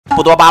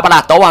不多叭叭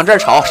了，都往这儿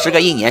瞅。时隔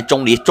1年，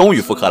钟离终于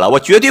复刻了，我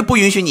绝对不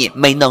允许你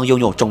没能拥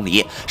有钟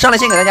离。上来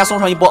先给大家送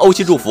上一波欧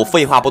气祝福，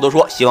废话不多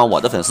说，希望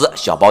我的粉丝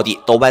小保底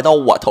都歪到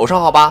我头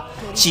上，好吧？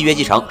契约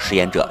继承，食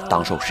言者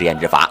当受食言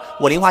之罚。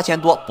我零花钱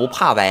多不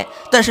怕歪，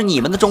但是你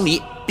们的钟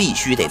离必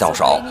须得到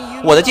手。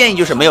我的建议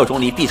就是没有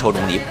钟离必抽钟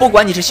离，不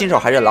管你是新手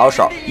还是老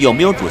手，有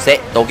没有主 C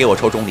都给我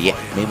抽钟离，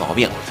没毛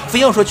病。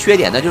非要说缺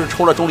点呢，就是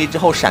抽了钟离之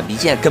后闪避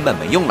键根本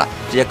没用了，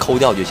直接抠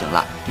掉就行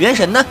了。原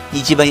神呢，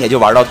你基本也就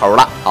玩到头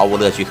了，毫无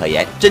乐趣可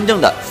言，真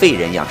正的废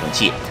人养成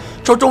器。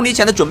抽钟离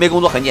前的准备工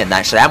作很简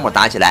单，史莱姆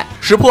打起来，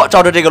识破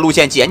照着这个路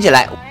线捡起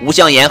来，无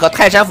相岩和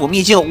泰山府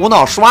秘境无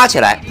脑刷起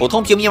来，普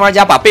通平民玩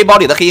家把背包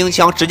里的黑鹰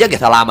枪直接给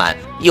它拉满，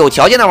有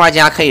条件的玩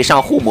家可以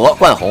上护魔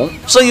灌红，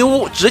摄影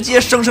屋直接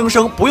升，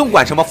不用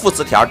管什么副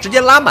词条，直接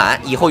拉满，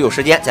以后有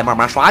时间再慢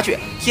慢刷去。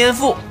天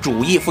赋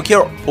主义副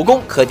Q 普攻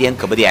可点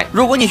可不点。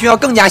如果你需要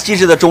更加细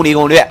致的钟离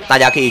攻略，大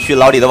家可以去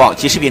老李的往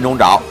期视频中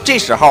找。这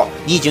时候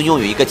你已经拥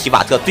有一个提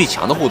法特最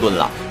强的护盾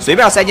了，随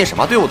便塞进什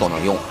么队伍都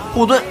能用。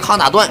护盾抗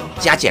打断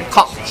加减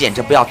抗，简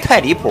直不要太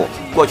离谱。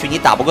过去你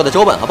打不过的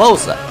周本和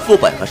BOSS， 副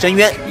本和深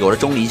渊，有了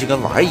钟离就跟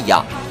玩一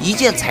样，一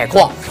键采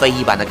矿，非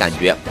一般的感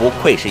觉，不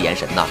愧是眼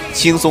神呐！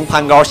轻松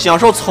攀高，享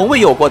受从未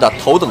有过的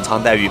头等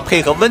舱待遇，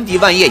配合温迪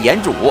万叶岩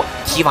主，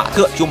提法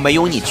特就没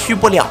有你去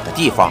不了的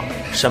地方。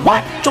什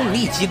么重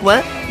力机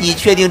关？你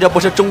确定这不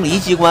是钟离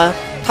机关？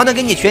它能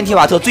给你全提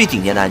瓦特最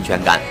顶尖的安全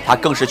感，它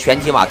更是全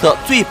提瓦特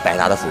最百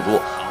搭的辅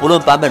助。不论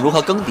版本如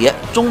何更迭，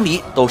钟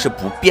离都是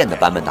不变的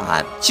版本答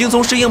案，轻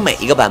松适应每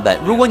一个版本。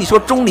如果你说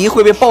钟离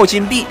会被爆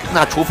金币，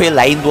那除非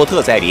莱茵多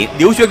特再临，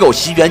流血狗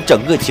席卷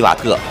整个提瓦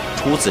特，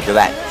除此之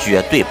外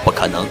绝对不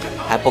可能。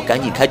还不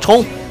赶紧开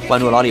冲！关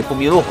注老李不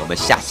迷路，我们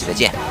下期再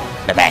见，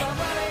拜拜。